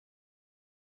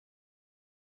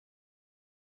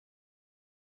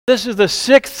This is the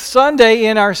 6th Sunday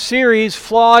in our series,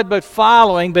 Flawed but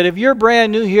Following. But if you're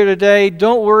brand new here today,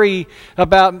 don't worry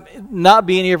about not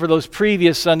being here for those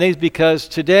previous Sundays, because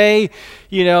today,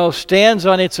 stands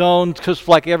on its own, just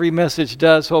like every message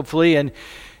does, hopefully. And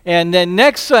then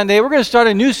next Sunday, we're going to start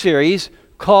a new series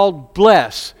called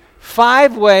Bless,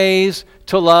 5 Ways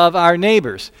to Love Our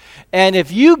Neighbors. And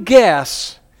if you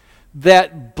guess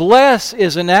that BLESS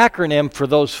is an acronym for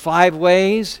those 5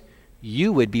 ways,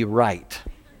 you would be right.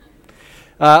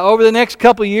 Over the next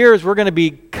couple of years, we're going to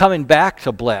be coming back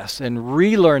to BLESS and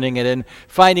relearning it and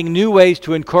finding new ways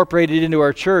to incorporate it into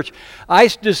our church. I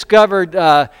discovered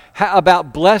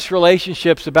about BLESS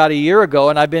relationships about a year ago,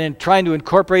 and I've been trying to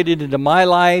incorporate it into my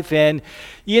life, and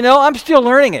I'm still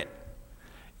learning it.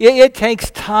 It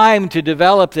takes time to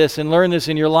develop this and learn this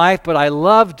in your life, but I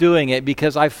love doing it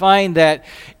because I find that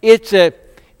it's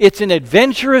an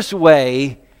adventurous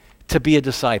way to be a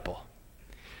disciple.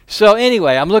 So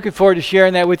anyway, I'm looking forward to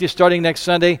sharing that with you starting next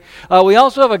Sunday. We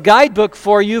also have a guidebook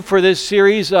for you for this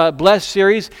series, Bless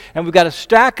series, and we've got a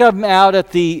stack of them out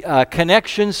at the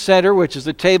Connection Center, which is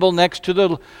the table next to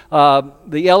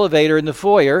the elevator in the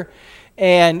foyer.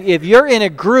 And if you're in a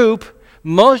group,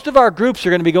 most of our groups are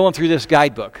going to be going through this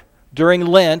guidebook during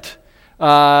Lent.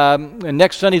 And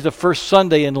next Sunday is the first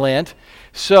Sunday in Lent.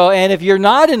 And if you're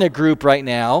not in a group right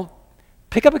now,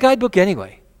 pick up a guidebook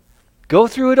anyway. Go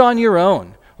through it on your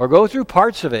own. Or go through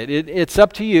parts of it. It's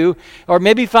up to you. Or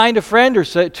maybe find a friend or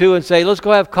two and say, let's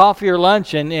go have coffee or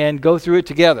lunch and go through it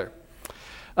together.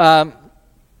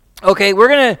 Okay, we're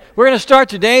gonna start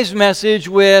today's message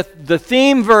with the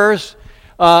theme verse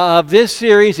of this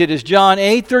series. It is John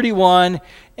 8:31,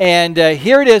 and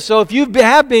here it is. So if you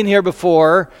have been here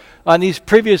before on these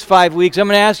previous 5 weeks, I'm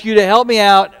going to ask you to help me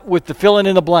out with the filling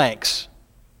in the blanks.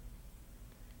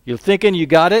 You're thinking you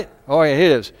got it? Oh, yeah, here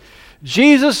it is.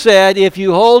 Jesus said, if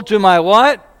you hold to my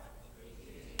what?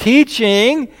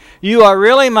 Teaching, you are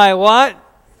really my what?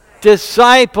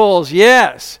 Disciples,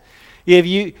 yes. If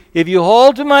you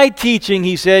hold to my teaching,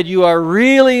 he said, you are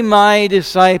really my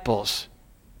disciples.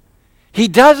 He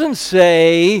doesn't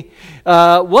say,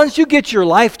 once you get your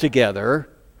life together,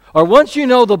 or once you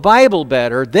know the Bible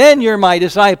better, then you're my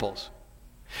disciples.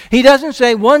 He doesn't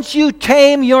say, once you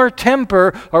tame your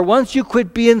temper, or once you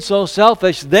quit being so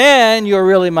selfish, then you're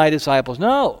really my disciples.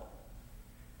 No.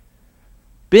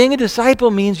 Being a disciple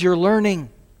means you're learning.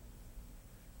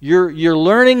 You're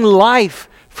learning life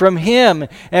from Him.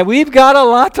 And we've got a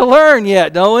lot to learn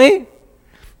yet, don't we?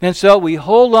 And so we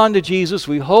hold on to Jesus.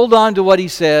 We hold on to what He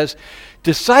says.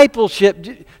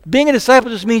 Discipleship, being a disciple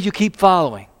just means you keep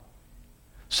following.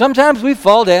 Sometimes we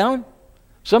fall down.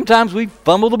 Sometimes we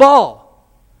fumble the ball.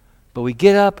 But we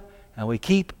get up and we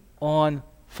keep on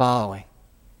following.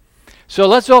 So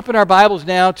let's open our Bibles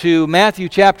now to Matthew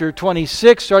chapter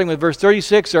 26, starting with verse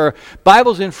 36. There are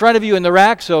Bibles in front of you in the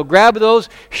rack, so grab those.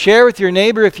 Share with your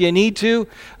neighbor if you need to.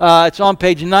 It's on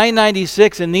page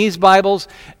 996 in these Bibles.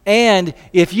 And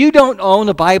if you don't own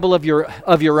a Bible of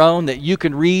your own that you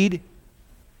can read,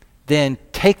 then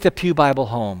take the Pew Bible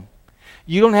home.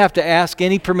 You don't have to ask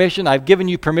any permission. I've given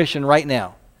you permission right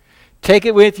now. Take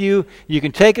it with you. You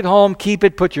can take it home, keep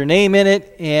it, put your name in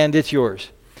it, and it's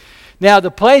yours. Now, the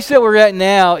place that we're at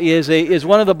now is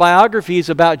one of the biographies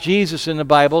about Jesus in the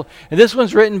Bible. And this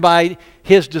one's written by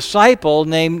his disciple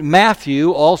named Matthew,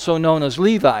 also known as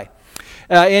Levi.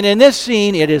 And in this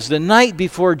scene, it is the night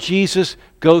before Jesus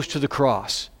goes to the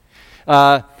cross.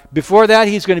 Before that,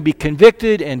 he's going to be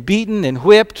convicted and beaten and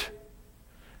whipped.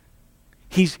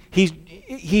 He's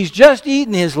just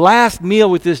eaten his last meal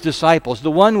with his disciples,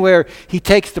 the one where he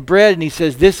takes the bread and he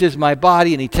says, this is my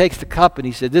body, and he takes the cup and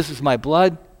he said, this is my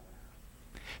blood.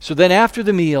 So then after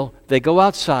the meal, they go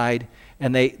outside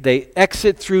and they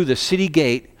exit through the city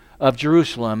gate of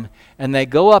Jerusalem and they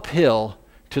go uphill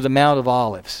to the Mount of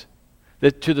Olives,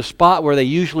 to the spot where they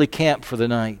usually camp for the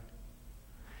night.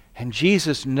 And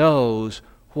Jesus knows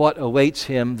what awaits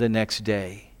him the next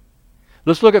day.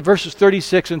 Let's look at verses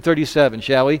 36 and 37,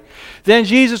 shall we? Then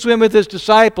Jesus went with his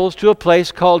disciples to a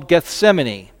place called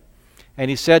Gethsemane.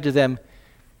 And he said to them,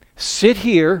 sit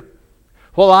here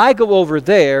while I go over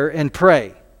there and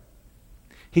pray.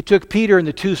 He took Peter and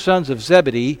the 2 sons of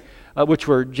Zebedee, which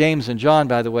were James and John,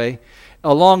 by the way,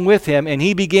 along with him, and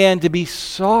he began to be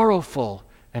sorrowful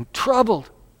and troubled.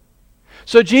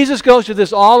 So Jesus goes to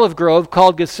this olive grove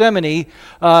called Gethsemane,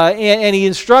 and he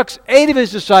instructs 8 of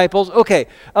his disciples, okay,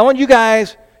 I want you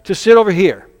guys to sit over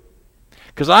here,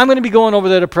 because I'm going to be going over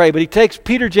there to pray. But he takes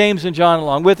Peter, James, and John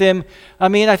along with him.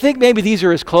 I think maybe these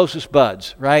are his closest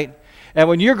buds, right? And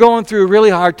when you're going through really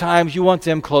hard times, you want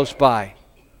them close by.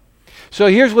 So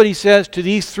here's what he says to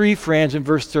these 3 friends in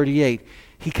verse 38.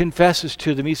 he confesses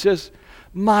to them. He says,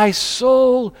 "My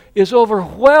soul is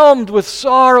overwhelmed with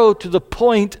sorrow to the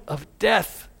point of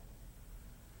death.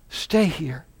 Stay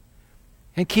here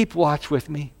and keep watch with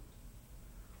me."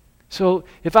 So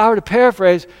if I were to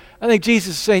paraphrase, I think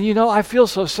Jesus is saying, I feel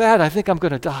so sad, I think I'm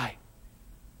going to die.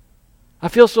 I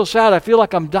feel so sad, I feel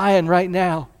like I'm dying right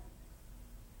now.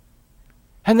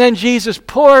 And then Jesus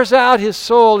pours out his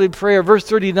soul in prayer. Verse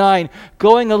 39,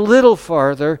 going a little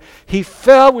farther, he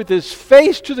fell with his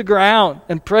face to the ground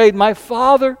and prayed, "My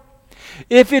Father,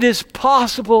 if it is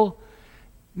possible,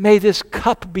 may this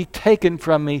cup be taken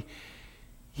from me,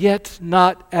 yet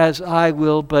not as I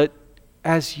will, but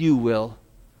as you will."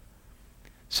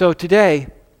 So today,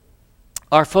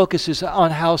 our focus is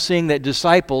on how seeing that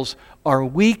disciples are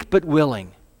weak but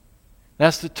willing.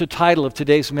 That's the title of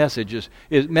today's message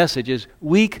is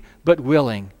Weak but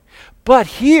Willing. But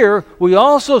here we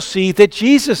also see that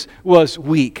Jesus was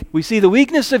weak. We see the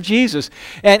weakness of Jesus.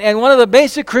 And one of the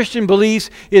basic Christian beliefs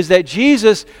is that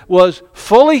Jesus was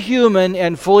fully human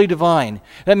and fully divine.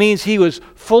 That means he was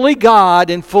fully God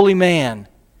and fully man.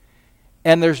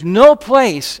 And there's no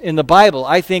place in the Bible,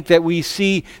 I think, that we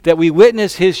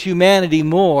witness his humanity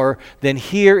more than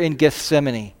here in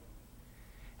Gethsemane.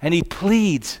 And he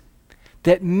pleads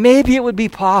that maybe it would be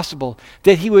possible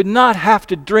that he would not have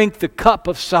to drink the cup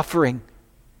of suffering.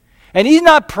 And he's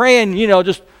not praying,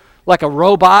 just like a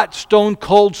robot, stone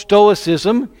cold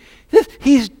stoicism.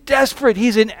 He's desperate.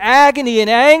 He's in agony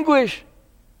and anguish.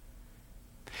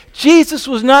 Jesus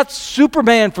was not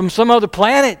Superman from some other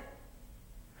planet.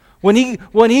 When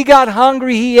he got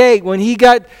hungry, he ate. When he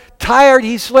got tired,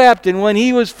 he slept. And when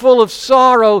he was full of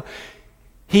sorrow,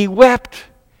 he wept.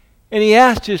 And he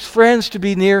asked his friends to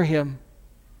be near him.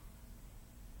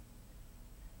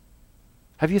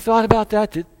 Have you thought about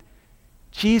that? That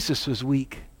Jesus was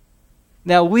weak.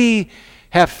 Now, we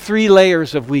have 3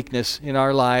 layers of weakness in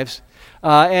our lives.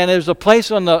 And there's a place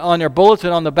on your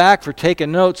bulletin on the back for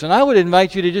taking notes. And I would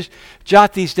invite you to just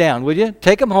jot these down, would you?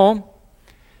 Take them home.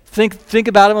 Think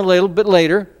about them a little bit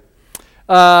later.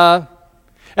 And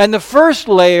the first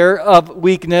layer of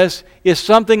weakness is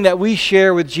something that we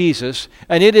share with Jesus.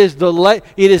 And it is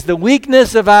the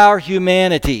weakness of our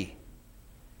humanity.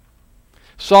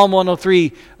 Psalm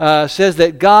 103 says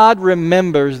that God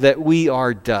remembers that we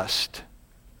are dust.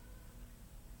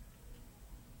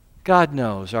 God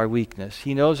knows our weakness.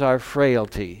 He knows our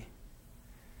frailty.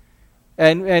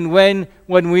 And when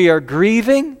we are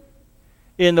grieving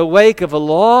in the wake of a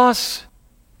loss,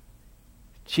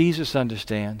 Jesus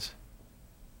understands.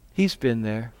 He's been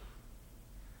there.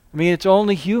 I mean, it's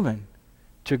only human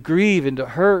to grieve and to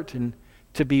hurt and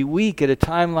to be weak at a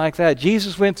time like that.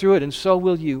 Jesus went through it, and so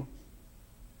will you.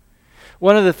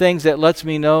 One of the things that lets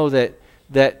me know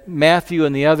that Matthew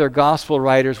and the other gospel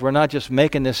writers were not just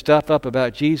making this stuff up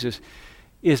about Jesus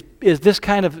is this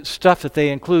kind of stuff that they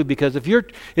include. Because if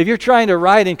you're trying to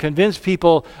write and convince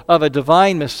people of a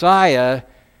divine Messiah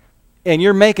and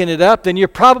you're making it up, then you're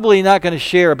probably not going to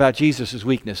share about Jesus'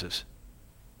 weaknesses.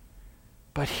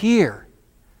 But here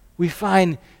we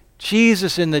find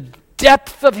Jesus in the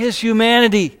depth of his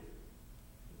humanity.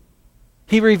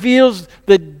 He reveals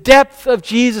the depth of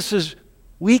Jesus'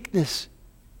 weakness.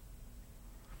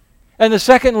 And the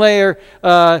second layer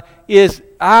is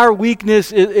our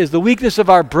weakness, is the weakness of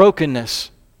our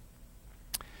brokenness.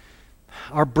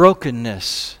 Our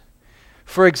brokenness.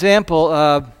 For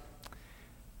example,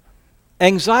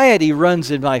 anxiety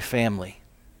runs in my family.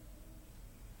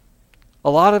 A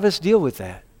lot of us deal with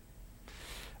that.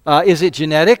 Is it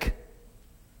genetic?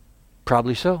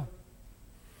 Probably so.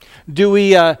 Do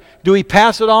we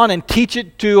pass it on and teach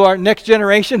it to our next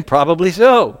generation? Probably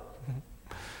so.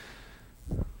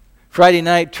 Friday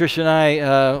night, Trish and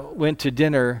I went to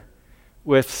dinner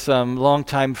with some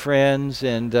longtime friends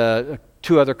and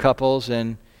 2 other couples,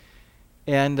 and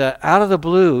out of the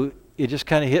blue, it just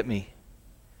kind of hit me.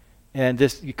 And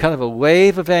this kind of a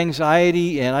wave of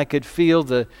anxiety, and I could feel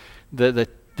the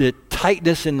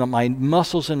tightness in my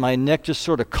muscles in my neck just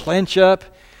sort of clench up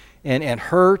and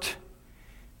hurt.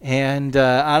 And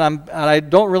I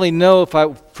don't really know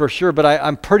for sure, but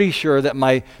I'm pretty sure that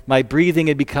my breathing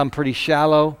had become pretty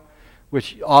shallow,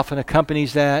 which often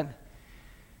accompanies that.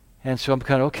 And so I'm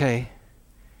kind of, okay,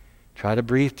 try to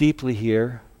breathe deeply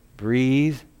here.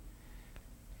 Breathe.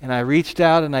 And I reached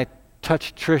out and I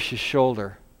touched Trish's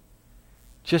shoulder.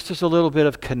 Just as a little bit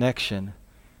of connection,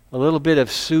 a little bit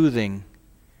of soothing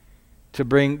to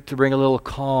bring a little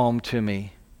calm to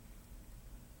me.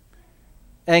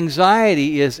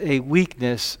 Anxiety is a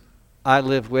weakness I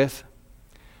live with.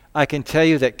 I can tell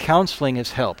you that counseling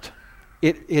has helped.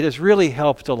 It has really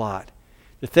helped a lot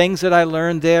The things that I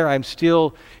learned there, I'm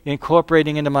still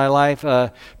incorporating into my life.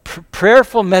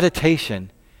 Prayerful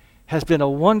meditation has been a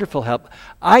wonderful help.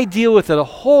 I deal with it a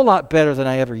whole lot better than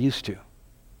I ever used to.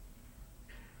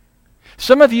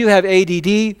 Some of you have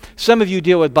ADD. Some of you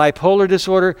deal with bipolar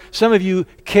disorder. Some of you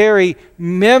carry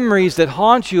memories that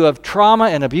haunt you of trauma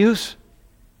and abuse.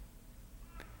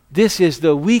 This is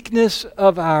the weakness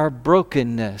of our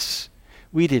brokenness.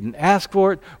 We didn't ask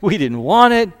for it. We didn't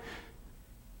want it.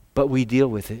 But we deal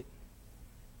with it.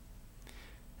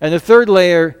 And the third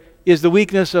layer is the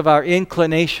weakness of our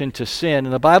inclination to sin.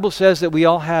 And the Bible says that we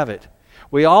all have it.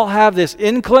 We all have this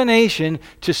inclination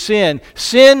to sin.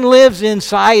 Sin lives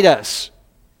inside us.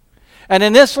 And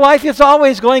in this life, it's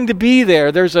always going to be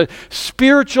there. There's a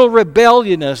spiritual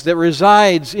rebelliousness that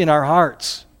resides in our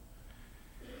hearts.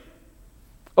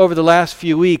 Over the last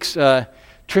few weeks,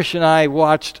 Trish and I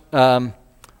watched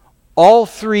all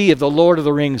 3 of the Lord of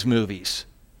the Rings movies.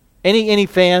 Any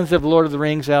fans of Lord of the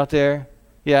Rings out there?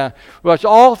 Yeah. We watched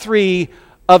all 3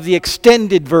 of the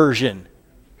extended version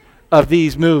of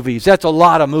these movies. That's a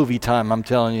lot of movie time, I'm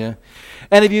telling you.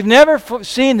 And if you've never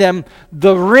seen them,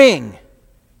 The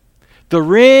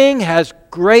Ring has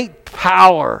great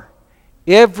power.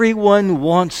 Everyone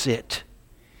wants it.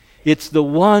 It's the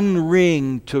one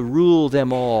ring to rule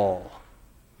them all.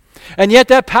 And yet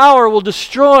that power will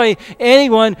destroy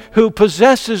anyone who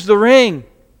possesses the ring.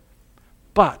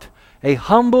 But a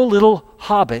humble little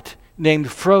hobbit named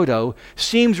Frodo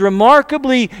seems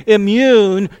remarkably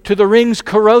immune to the ring's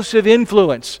corrosive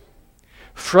influence.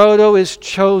 Frodo is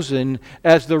chosen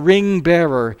as the ring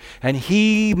bearer, and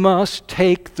he must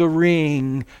take the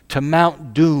ring to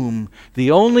Mount Doom,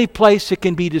 the only place it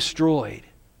can be destroyed.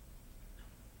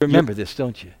 Remember this,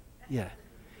 don't you? Yeah.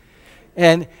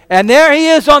 And there he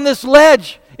is on this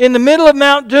ledge in the middle of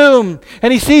Mount Doom,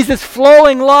 and he sees this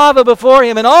flowing lava before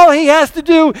him, and all he has to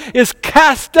do is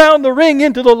cast down the ring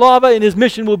into the lava, and his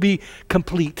mission will be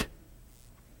complete.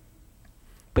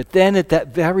 But then at that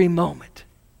very moment,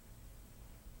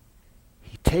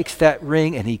 he takes that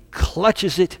ring and he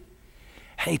clutches it,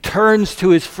 and he turns to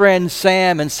his friend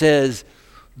Sam and says,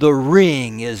 "The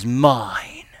ring is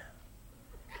mine."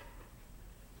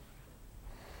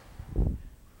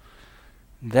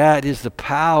 That is the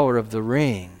power of the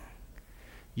ring.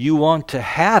 You want to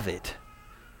have it,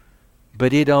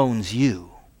 but it owns you.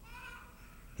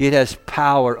 It has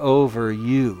power over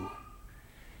you.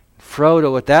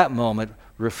 Frodo at that moment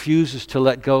refuses to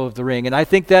let go of the ring. And I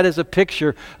think that is a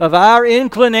picture of our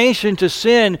inclination to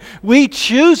sin. We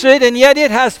choose it, and yet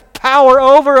it has power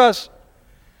over us.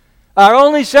 Our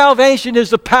only salvation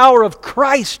is the power of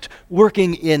Christ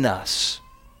working in us.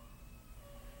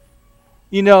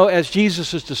 You know, as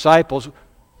Jesus' disciples,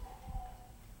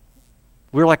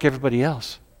 we're like everybody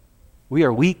else. We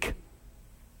are weak.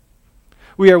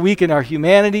 We are weak in our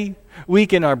humanity,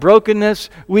 weak in our brokenness,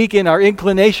 weak in our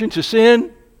inclination to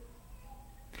sin.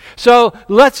 So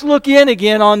let's look in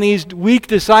again on these weak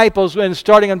disciples, and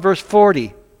starting on verse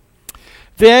 40.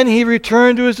 Then he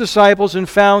returned to his disciples and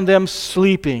found them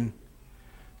sleeping.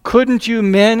 "Couldn't you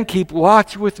men keep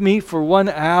watch with me for 1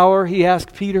 hour?" he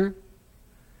asked Peter.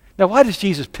 Now, why does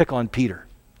Jesus pick on Peter?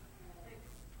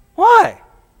 Why?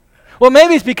 Well,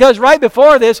 maybe it's because right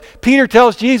before this, Peter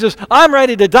tells Jesus, "I'm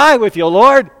ready to die with you,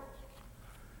 Lord."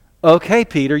 Okay,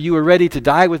 Peter, you were ready to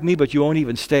die with me, but you won't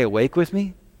even stay awake with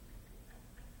me?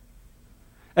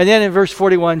 And then in verse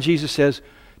 41, Jesus says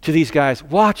to these guys,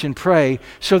 "Watch and pray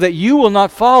so that you will not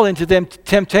fall into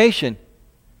temptation."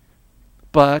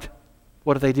 But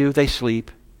what do? They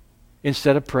sleep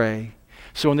instead of pray.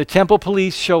 So when the temple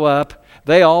police show up,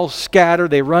 they all scatter,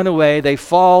 they run away, they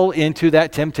fall into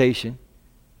that temptation.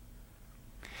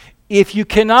 If you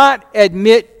cannot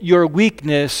admit your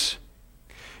weakness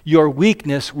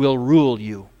will rule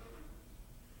you.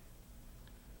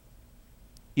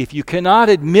 If you cannot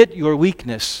admit your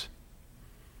weakness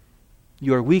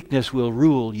will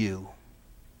rule you.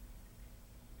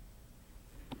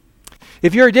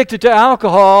 If you're addicted to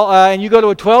alcohol and you go to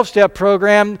a 12-step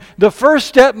program, the first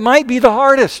step might be the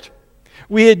hardest.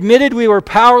 We admitted we were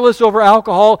powerless over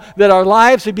alcohol, that our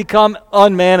lives had become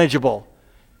unmanageable.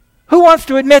 Who wants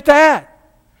to admit that?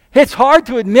 It's hard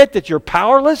to admit that you're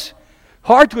powerless.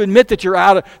 Hard to admit that you're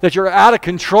out of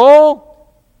control.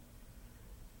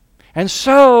 And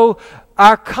so,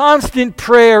 our constant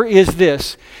prayer is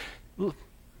this: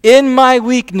 in my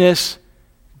weakness,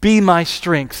 be my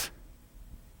strength.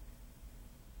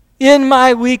 In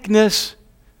my weakness,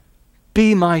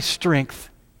 be my strength.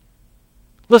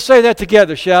 Let's say that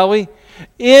together, shall we?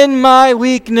 In my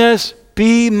weakness,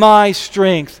 be my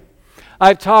strength.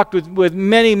 I've talked with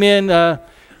many men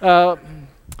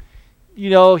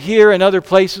here and other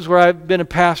places where I've been a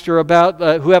pastor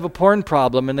about who have a porn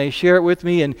problem, and they share it with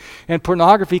me, and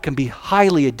pornography can be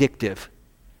highly addictive.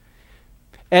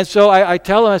 And so I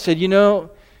tell them, I said, you're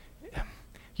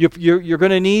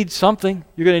going to need something.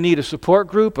 You're going to need a support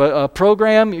group, a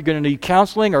program. You're going to need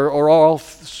counseling, or all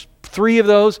three of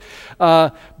those.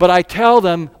 But I tell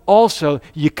them also,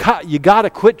 you got to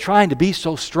quit trying to be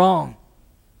so strong.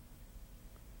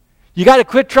 You got to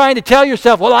quit trying to tell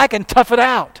yourself, well, I can tough it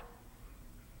out.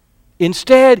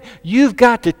 Instead, you've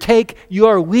got to take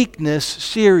your weakness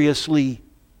seriously.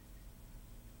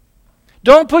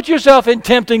 Don't put yourself in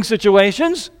tempting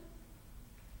situations.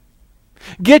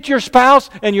 Get your spouse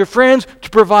and your friends to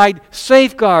provide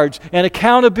safeguards and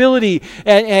accountability,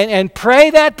 and pray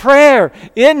that prayer.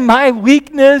 In my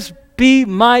weakness, be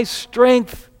my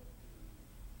strength.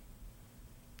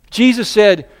 Jesus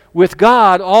said, with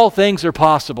God, all things are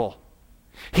possible.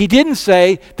 He didn't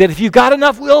say that if you've got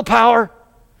enough willpower,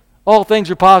 all things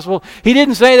are possible. He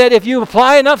didn't say that if you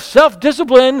apply enough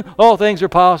self-discipline, all things are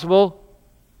possible.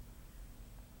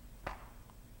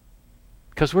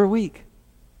 Because we're weak.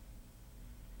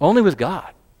 Only with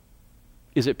God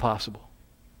is it possible.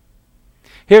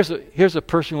 Here's a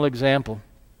personal example.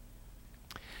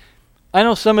 I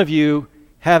know some of you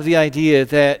have the idea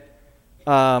that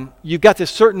you've got this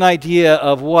certain idea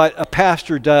of what a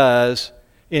pastor does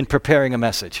in preparing a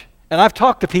message. And I've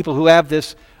talked to people who have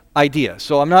this idea,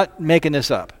 so I'm not making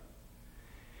this up.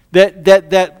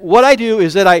 That what I do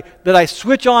is that I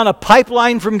switch on a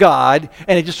pipeline from God,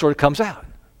 and it just sort of comes out.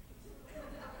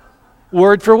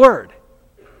 Word for word.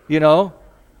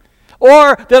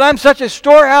 Or that I'm such a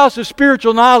storehouse of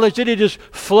spiritual knowledge that it just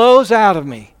flows out of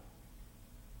me.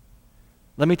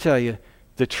 Let me tell you,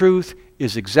 the truth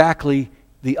is exactly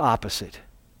the opposite.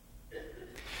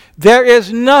 There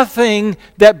is nothing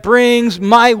that brings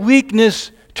my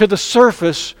weakness to the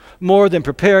surface more than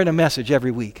preparing a message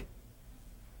every week.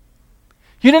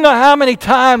 You don't know how many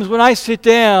times when I sit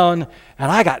down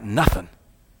and I got nothing.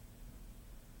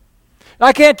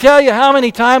 I can't tell you how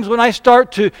many times when I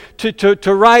start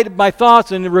to write my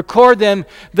thoughts and record them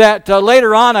that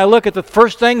later on I look at the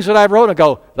first things that I wrote and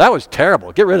go, that was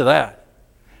terrible, get rid of that.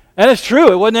 And it's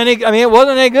true, it wasn't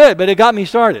any good, but it got me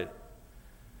started.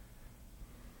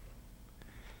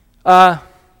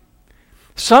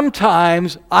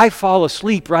 Sometimes I fall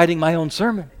asleep writing my own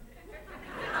sermon.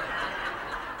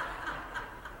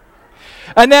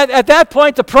 And at that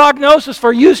point, the prognosis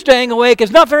for you staying awake is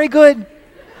not very good.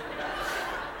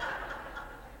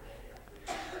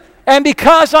 And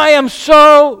because I am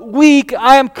so weak,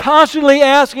 I am constantly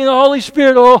asking the Holy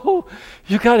Spirit,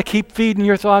 you got to keep feeding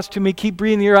your thoughts to me, keep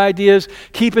breathing your ideas,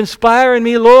 keep inspiring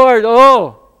me, Lord.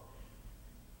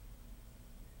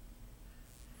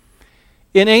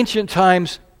 In ancient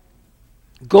times,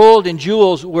 gold and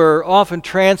jewels were often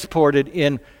transported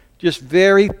in just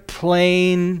very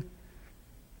plain,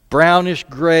 brownish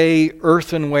gray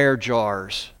earthenware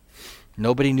jars.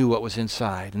 Nobody knew what was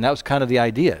inside, and that was kind of the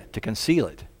idea, to conceal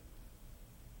it.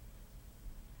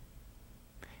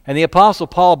 And the Apostle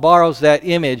Paul borrows that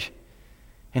image,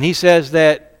 and he says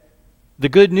that the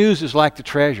good news is like the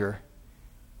treasure.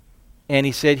 And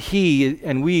he said he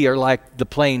and we are like the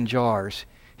plain jars.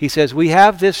 He says we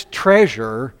have this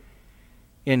treasure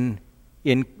in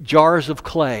jars of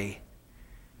clay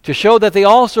to show that the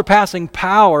all-surpassing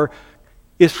power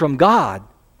is from God,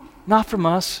 not from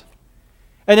us.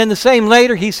 And then the same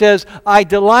later he says, I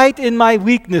delight in my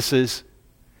weaknesses,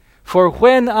 for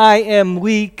when I am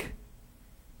weak,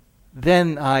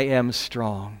 then I am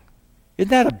strong. Isn't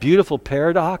that a beautiful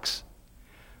paradox?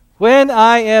 When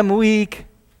I am weak,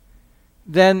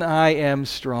 then I am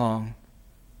strong.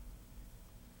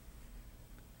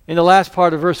 In the last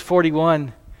part of verse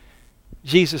 41,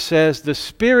 Jesus says, the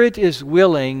spirit is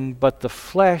willing, but the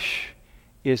flesh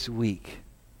is weak.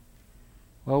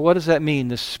 Well, what does that mean?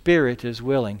 The spirit is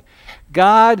willing.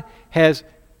 God has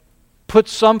put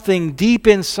something deep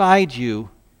inside you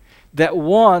that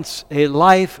wants a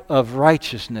life of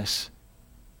righteousness.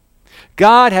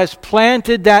 God has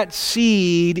planted that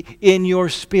seed in your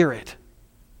spirit.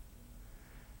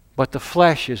 But the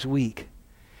flesh is weak.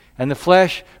 And the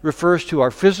flesh refers to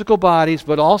our physical bodies,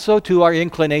 but also to our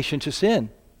inclination to sin.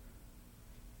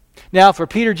 Now, for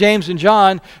Peter, James, and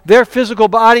John, their physical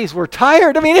bodies were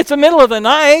tired. It's the middle of the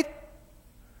night.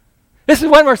 This is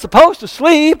when we're supposed to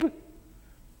sleep.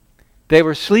 They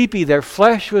were sleepy, their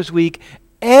flesh was weak,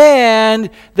 and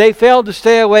they failed to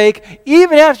stay awake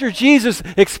even after Jesus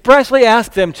expressly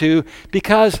asked them to,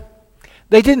 because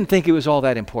they didn't think it was all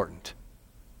that important.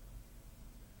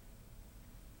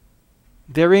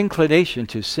 Their inclination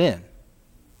to sin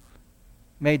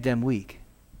made them weak.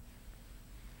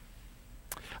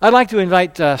 I'd like to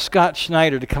invite Scott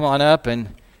Schneider to come on up and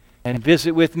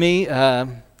visit with me.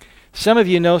 Some of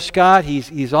you know Scott.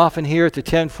 He's often here at the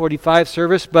 10:45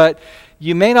 service, but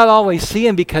you may not always see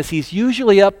him because he's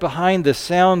usually up behind the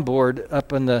soundboard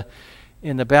up in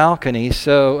the balcony.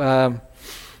 So,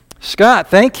 Scott,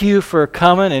 thank you for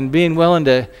coming and being willing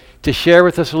to share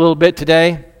with us a little bit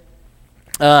today.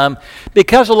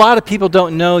 Because a lot of people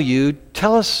don't know you,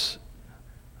 tell us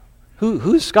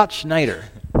who's Scott Schneider?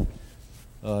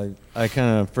 I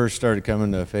kind of first started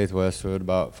coming to Faith Westwood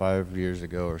about 5 years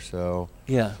ago or so.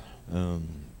 Yeah. Kind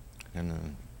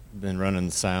of been running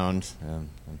the sound. I'm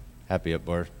happy up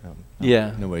there.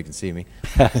 Yeah. Nobody can see me.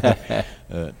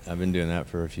 I've been doing that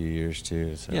for a few years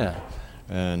too. So. Yeah.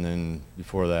 And then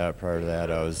before that, prior to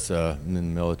that, I was in the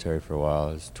military for a while.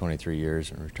 I was 23 years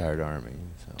in retired Army.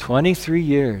 So. 23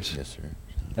 years. Yes, sir.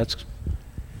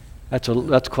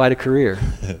 That's quite a career.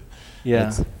 Yeah.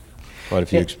 That's quite a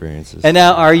few experiences. And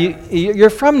now, you're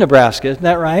from Nebraska, isn't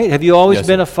that right? Have you always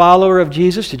been a follower of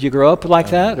Jesus? Did you grow up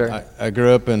like that? Or? I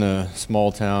grew up in a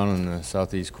small town in the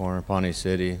southeast corner, Pawnee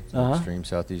City, extreme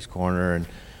southeast corner,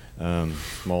 and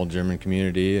small German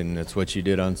community, and that's what you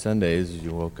did on Sundays.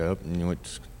 You woke up and you went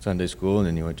to Sunday school, and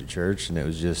then you went to church, and it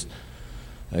was just,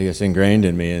 I guess, ingrained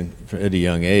in me at a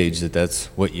young age that that's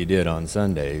what you did on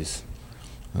Sundays.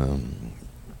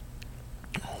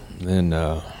 Then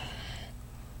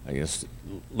I guess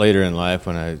later in life,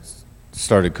 when I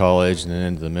started college and then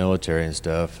into the military and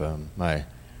stuff, my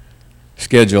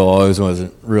schedule always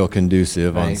wasn't real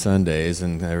conducive on Sundays,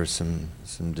 and there were some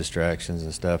distractions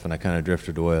and stuff, and I kind of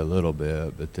drifted away a little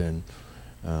bit. But then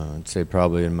I'd say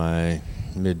probably in my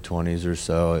mid-20s or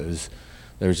so,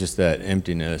 there was just that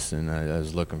emptiness, and I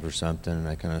was looking for something, and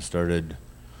I kind of started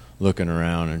looking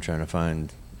around and trying to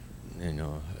find,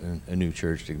 a new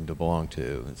church to belong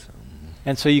to.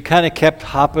 And so you kind of kept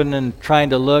hopping and trying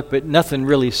to look, but nothing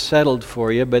really settled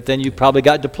for you. But then you probably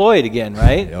got deployed again,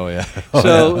 right? Oh, yeah.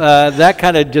 So that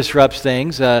kind of disrupts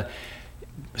things.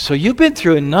 So you've been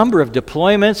through a number of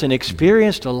deployments and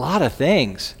experienced a lot of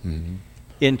things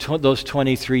in those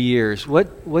 23 years.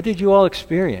 What did you all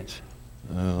experience?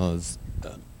 I was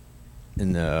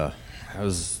in the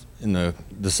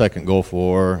second Gulf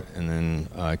War, and then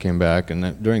I came back,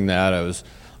 and during that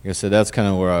like I said, that's kind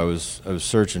of where I was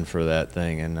searching for that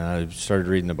thing, and I started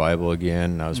reading the Bible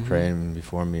again, and I was praying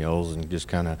before meals and just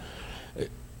kind of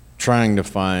trying to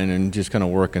find and just kind of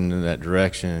working in that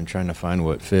direction and trying to find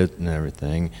what fit and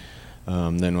everything.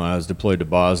 Then when I was deployed to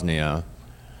Bosnia,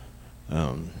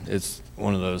 it's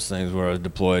one of those things where I was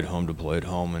deployed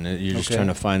home, and you're just trying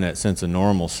to find that sense of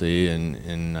normalcy,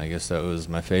 and I guess that was,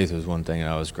 my faith was one thing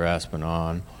I was grasping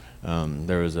on.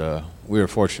 We were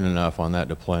fortunate enough on that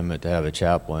deployment to have a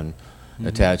chaplain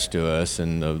attached to us,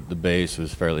 and the base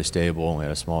was fairly stable. We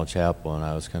had a small chapel, and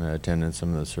I was kind of attending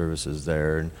some of the services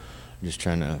there and just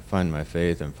trying to find my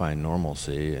faith and find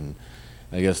normalcy. And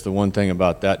I guess the one thing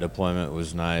about that deployment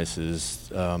was nice is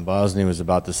Bosnia was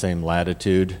about the same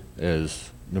latitude as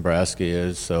Nebraska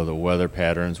is, so the weather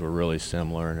patterns were really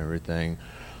similar and everything.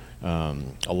 A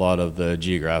lot of the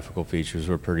geographical features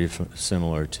were pretty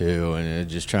similar too, and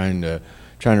just trying to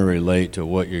relate to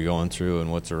what you're going through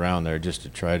and what's around there, just to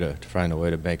try to find a way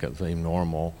to make it seem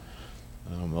normal.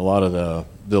 A lot of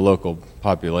the local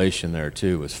population there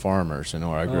too was farmers.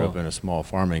 I grew up in a small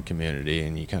farming community,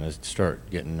 and you kind of start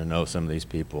getting to know some of these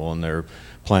people, and they're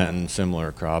planting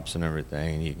similar crops and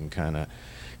everything, and you can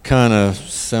kind of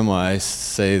semi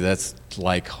say that's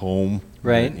like home,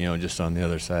 right? Just on the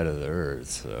other side of the earth.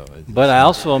 So, but I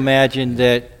also imagine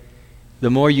that the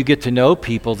more you get to know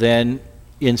people, then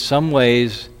in some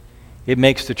ways it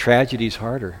makes the tragedies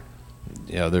harder.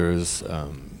 Yeah, there was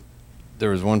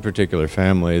one particular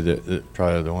family that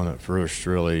probably the one that first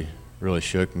really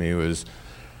shook me was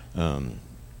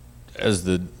as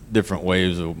the different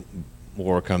waves of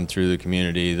war come through the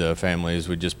community, the families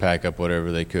would just pack up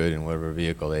whatever they could in whatever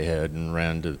vehicle they had and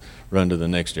run to the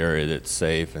next area that's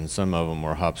safe. And some of them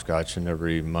were hopscotching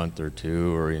every month or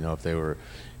two, or if they were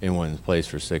in one place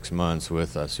for 6 months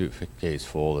with a suitcase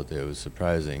full, that it was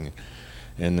surprising.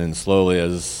 And then slowly,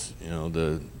 as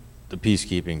the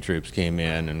peacekeeping troops came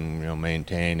in and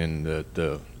maintained, and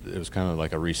it was kind of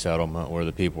like a resettlement where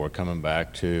the people were coming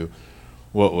back to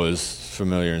what was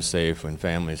familiar and safe when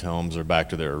families' homes are back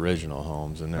to their original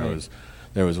homes. And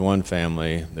there was one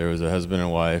family, there was a husband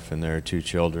and wife and their 2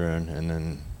 children, and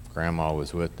then grandma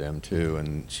was with them too,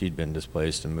 and she'd been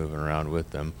displaced and moving around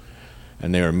with them,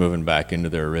 and they were moving back into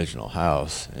their original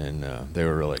house, and they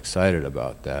were really excited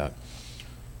about that.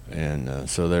 And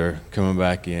so they're coming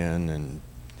back in, and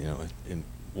in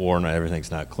war, not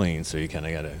everything's not clean, so you kind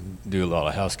of got to do a lot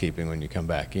of housekeeping when you come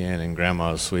back in, and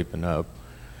grandma was sweeping up.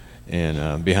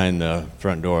 And behind the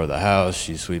front door of the house,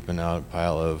 she's sweeping out a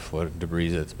pile of what debris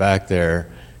that's back there,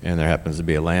 and there happens to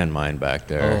be a landmine back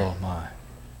there. Oh, my.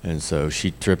 And so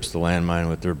she trips the landmine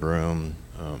with her broom.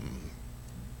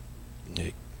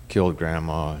 It killed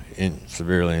Grandma,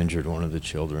 severely injured one of the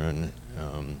children.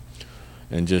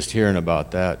 And just hearing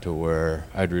about that, to where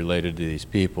I'd related to these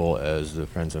people as the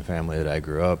friends and family that I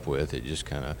grew up with, it just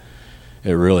kind of,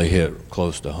 it really hit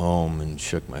close to home and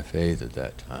shook my faith at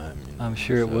that time. You know? I'm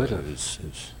sure it would have. It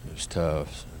was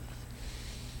tough.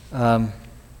 So.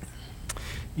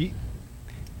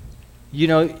 You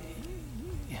know,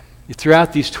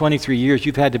 throughout these 23 years,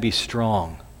 you've had to be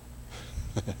strong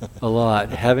a lot,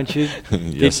 haven't you?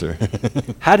 Yes, sir.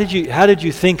 How did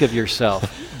you think of yourself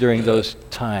during those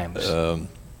times? I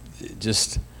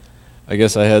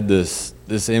guess I had this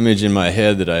image in my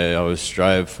head that I always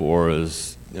strive for,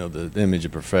 as the image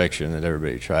of perfection that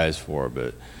everybody tries for.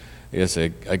 But I guess I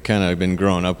kind of been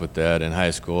growing up with that. In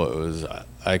high school,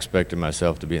 I expected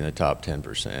myself to be in the top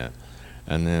 10%.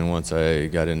 And then once I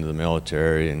got into the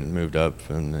military and moved up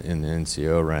in the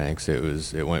NCO ranks,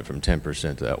 it went from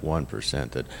 10% to that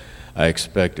 1% that I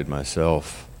expected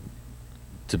myself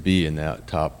to be in that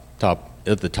top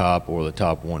at the top, or the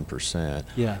top 1%.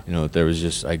 Yeah. There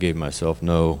was I gave myself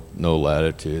no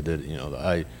latitude.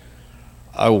 That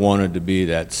I wanted to be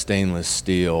that stainless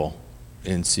steel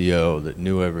NCO that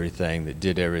knew everything, that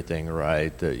did everything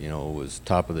right, that was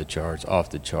top of the charts,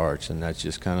 off the charts, and that's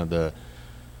just kind of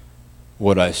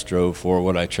what I strove for,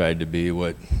 what I tried to be.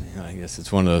 I guess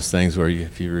it's one of those things where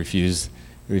if you refuse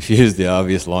the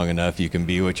obvious long enough, you can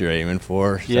be what you're aiming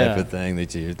for, type of thing.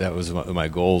 That was what my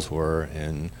goals were,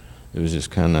 and it was just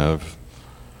kind of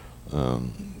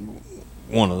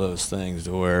one of those things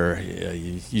to where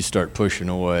you start pushing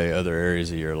away other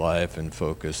areas of your life and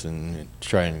focus and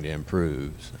trying to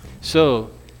improve.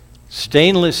 So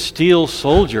stainless steel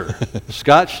soldier,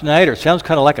 Scott Schneider. Sounds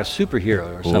kind of like a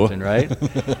superhero or something, right?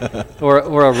 or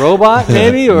a robot,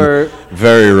 maybe, or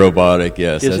very robotic.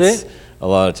 Yes, is it? A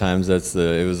lot of times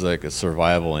it was like a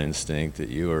survival instinct that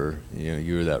you were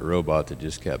that robot that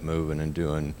just kept moving and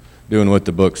doing what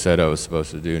the book said I was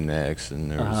supposed to do next,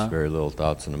 and there was very little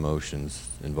thoughts and emotions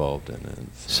involved in it.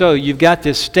 So you've got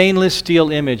this stainless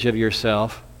steel image of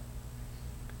yourself.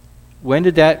 When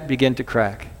did that begin to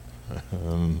crack?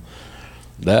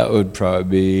 That would probably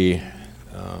be,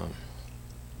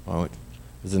 I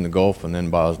was in the Gulf and then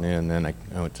Bosnia, and then I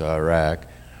went to Iraq.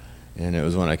 And it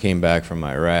was when I came back from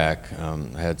Iraq,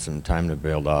 I had some time to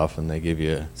build off, and they give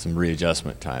you some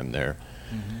readjustment time there.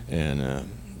 Mm-hmm. And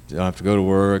you don't have to go to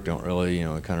work, don't really,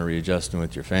 kind of readjusting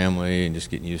with your family and just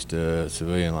getting used to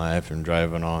civilian life and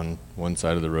driving on one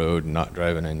side of the road and not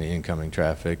driving any incoming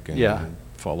traffic and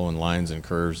following lines and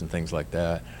curves and things like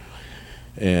that.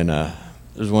 And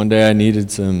there's one day I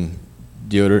needed some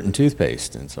deodorant and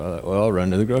toothpaste, and so I thought, well, I'll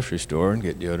run to the grocery store and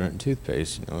get deodorant and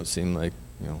toothpaste. It seemed like,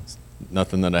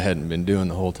 nothing that I hadn't been doing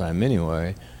the whole time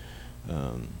anyway.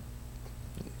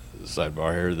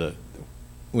 Sidebar here,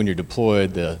 when you're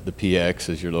deployed, the PX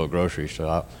is your little grocery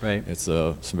shop. Right. It's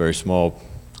a very small,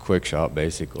 quick shop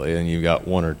basically, and you've got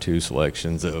one or two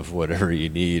selections of whatever you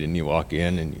need, and you walk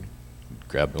in and you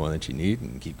grab the one that you need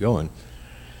and keep going.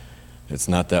 It's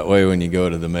not that way when you go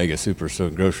to the mega super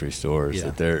grocery stores,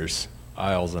 that there's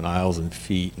aisles and aisles and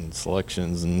feet and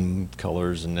selections and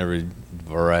colors and every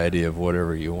variety of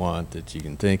whatever you want that you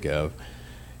can think of.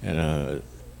 And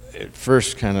it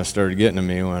first kind of started getting to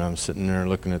me when I'm sitting there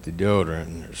looking at the deodorant,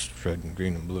 and there's red and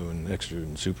green and blue and extra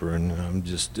and super, and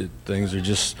things are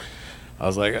just, I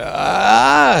was like,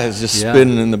 it's just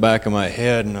spinning in the back of my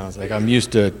head, and I was like, I'm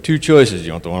used to two choices.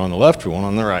 You want the one on the left or one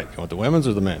on the right? You want the women's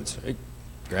or the men's? Hey,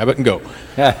 grab it and go.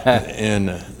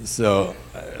 And so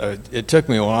it took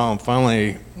me a while, and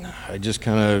finally I just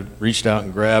kind of reached out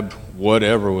and grabbed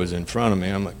whatever was in front of me.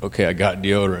 I'm like, okay, I got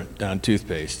deodorant, down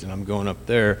toothpaste, and I'm going up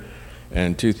there,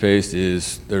 and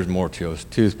there's more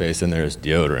toothpaste than there is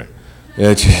deodorant.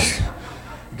 It just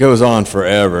goes on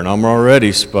forever, and I'm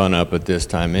already spun up at this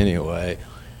time anyway.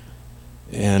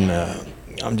 And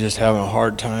I'm just having a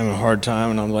hard time,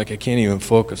 and I'm like, I can't even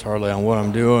focus hardly on what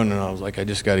I'm doing, and I was like, I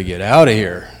just got to get out of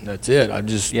here. That's it. I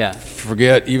just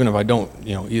forget, even if I don't,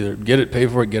 either get it, pay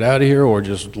for it, get out of here, or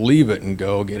just leave it and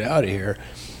go, get out of here.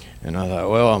 And I thought,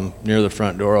 well, I'm near the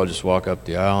front door, I'll just walk up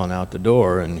the aisle and out the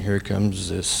door, and here comes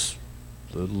this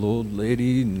little old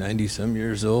lady, 90-some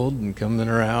years old, and coming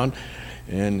around,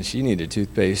 and she needed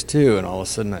toothpaste too, and all of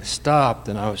a sudden I stopped,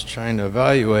 and I was trying to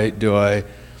evaluate, do I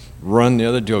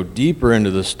go deeper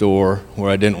into the store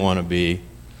where I didn't want to be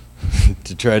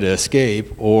to try to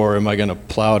escape, or am I going to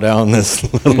plow down this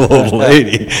little old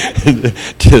lady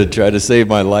to try to save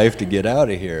my life to get out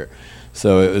of here?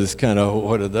 So it was kind of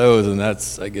one of those, and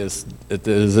that's, I guess, it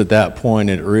was at that point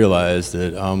it realized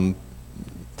that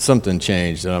something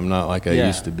changed, that I'm not like I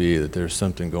used to be, that there's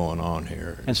something going on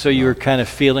here. And so you were kind of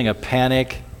feeling a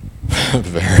panic?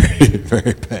 Very,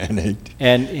 very panicked.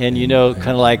 And kind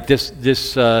of like this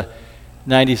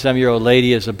 90-some-year-old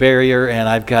lady is a barrier, and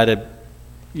I've got to,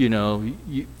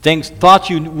 thoughts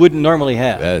you wouldn't normally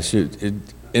have. Yeah,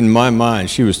 in my mind,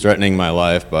 she was threatening my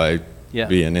life by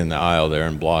being in the aisle there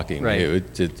and blocking me.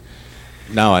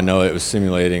 Now I know it was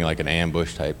simulating like an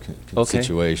ambush type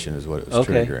situation is what it was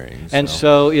triggering. And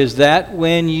so is that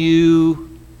when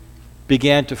you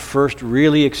began to first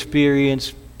really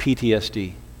experience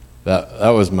PTSD? That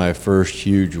was my first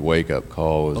huge wake-up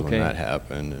call was when that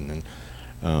happened. And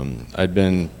then I'd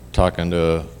been talking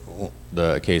to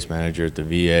the case manager at the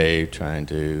VA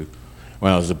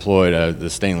when I was deployed, the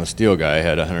stainless steel guy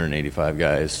had 185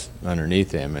 guys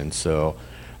underneath him, and so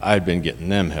I'd been getting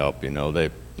them help,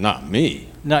 not me.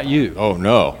 Not you. Oh,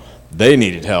 no. They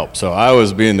needed help, so I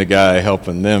was being the guy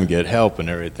helping them get help and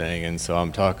everything, and so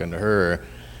I'm talking to her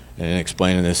and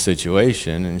explaining this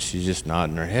situation, and she's just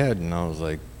nodding her head, and I was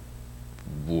like,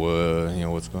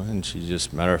 what's going on? And she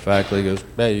just matter-of-factly goes,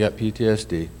 hey, you got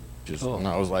PTSD. And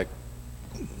I was like,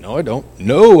 no, I don't.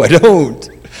 No, I don't.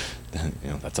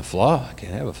 That's a flaw. I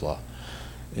can't have a flaw.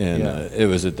 And it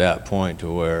was at that point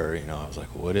to where, I was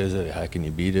like, what is it? How can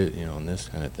you beat it? And this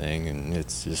kind of thing. And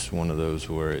it's just one of those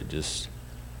where it just,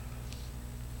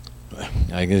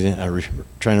 I'm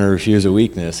trying to refuse a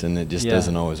weakness, and it just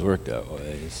doesn't always work that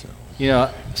way. So.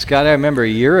 Scott, I remember a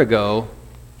year ago,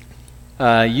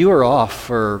 you were off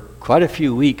for quite a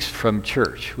few weeks from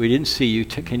church. We didn't see you.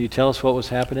 Can you tell us what was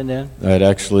happening then?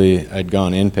 I'd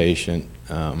gone inpatient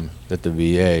at the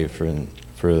VA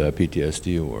for the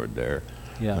PTSD ward there.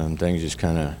 Yeah. Things just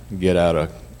kind of got out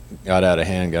of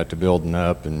hand, got to building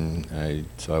up, and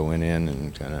so I went in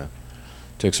and kind of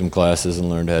took some classes and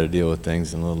learned how to deal with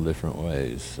things in a little different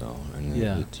ways. So, and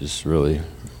it just really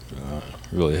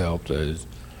helped. It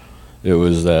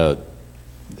was that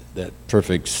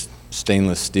perfect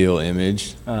stainless steel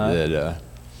image that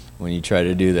when you try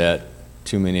to do that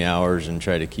too many hours and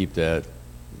try to keep that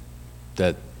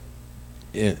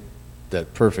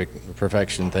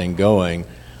perfection thing going,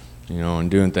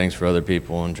 and doing things for other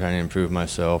people and trying to improve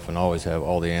myself and always have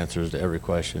all the answers to every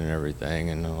question and everything,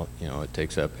 and it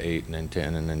takes up 8 and then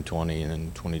 10 and then 20 and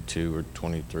then 22 or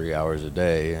 23 hours a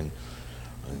day, and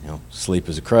sleep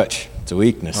is a crutch. It's a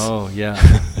weakness. Oh yeah.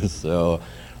 So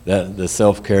that the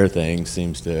self-care thing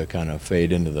seems to kind of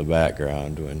fade into the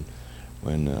background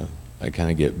when I kind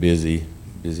of get busy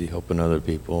helping other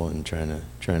people and trying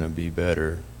to be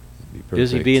better, be perfect.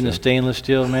 Busy being the stainless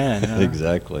steel man. Huh?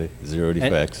 Exactly. Zero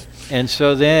defects. And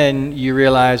so then you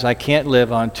realize I can't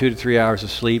live on 2 to 3 hours of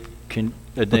sleep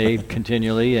a day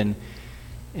continually, and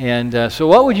so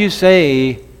what would you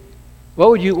say? What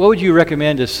would you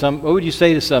recommend to what would you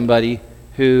say to somebody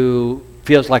who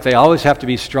feels like they always have to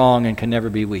be strong and can never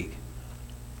be weak?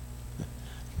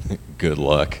 Good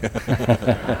luck.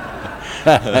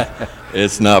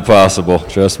 It's not possible.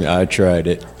 Trust me, I tried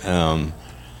it. No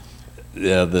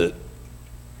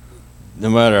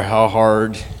matter how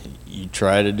hard you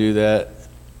try to do that,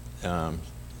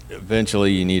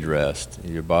 eventually you need rest.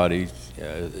 Your body,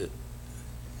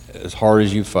 as hard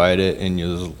as you fight it and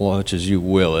as much as you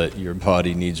will it, your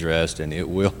body needs rest, and it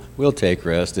will take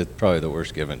rest at probably the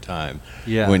worst given time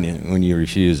when you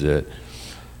refuse it.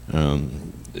 I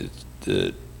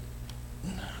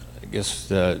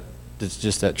guess it's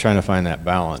just that trying to find that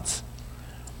balance.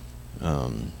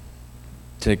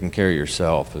 Taking care of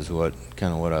yourself is what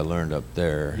I learned up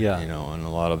there. Yeah. And a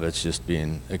lot of it's just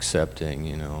being accepting,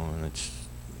 and it's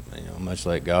much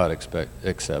like God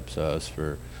accepts us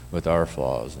with our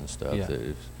flaws and stuff. Yeah.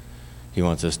 That He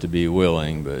wants us to be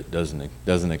willing, but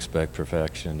doesn't expect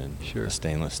perfection and a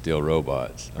stainless steel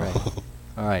robot. So. Right.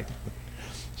 All right,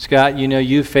 Scott.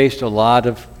 You've faced a lot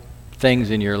of things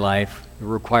in your life that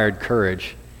required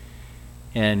courage.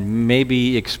 And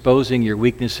maybe exposing your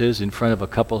weaknesses in front of a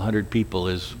couple hundred people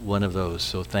is one of those.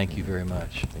 So thank you very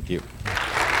much. Thank you.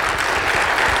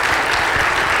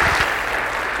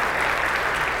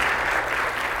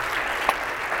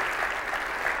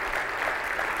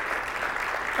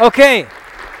 Okay. I'm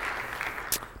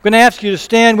going to ask you to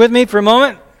stand with me for a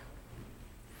moment.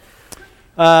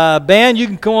 Band, you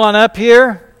can come on up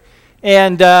here.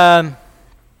 And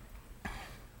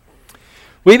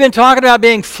we've been talking about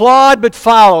being flawed but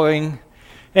following,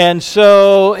 and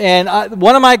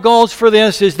one of my goals for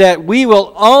this is that we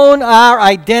will own our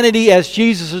identity as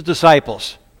Jesus'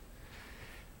 disciples.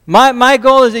 My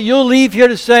goal is that you'll leave here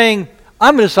to saying,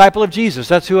 I'm a disciple of Jesus.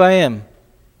 That's who I am.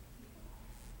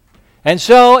 And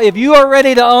so, if you are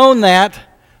ready to own that,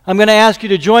 I'm going to ask you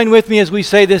to join with me as we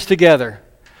say this together.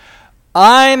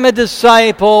 I'm a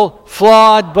disciple,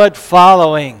 flawed but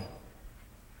following.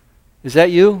 Is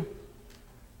that you?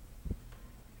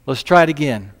 Let's try it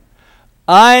again.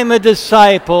 I'm a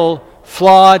disciple,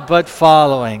 flawed but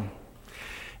following.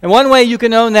 And one way you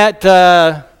can own that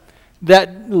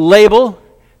label,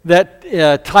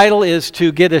 that title, is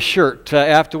to get a shirt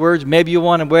afterwards. Maybe you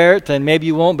want to wear it, and maybe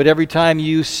you won't, but every time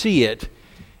you see it,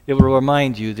 it will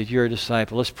remind you that you're a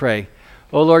disciple. Let's pray.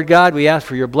 Oh, Lord God, we ask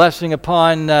for your blessing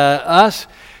upon us,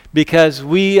 because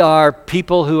we are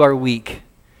people who are weak,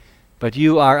 but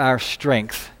you are our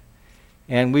strength.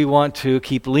 And we want to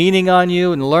keep leaning on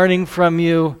you and learning from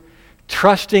you,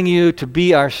 trusting you to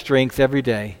be our strength every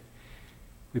day.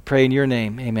 We pray in your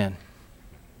name. Amen.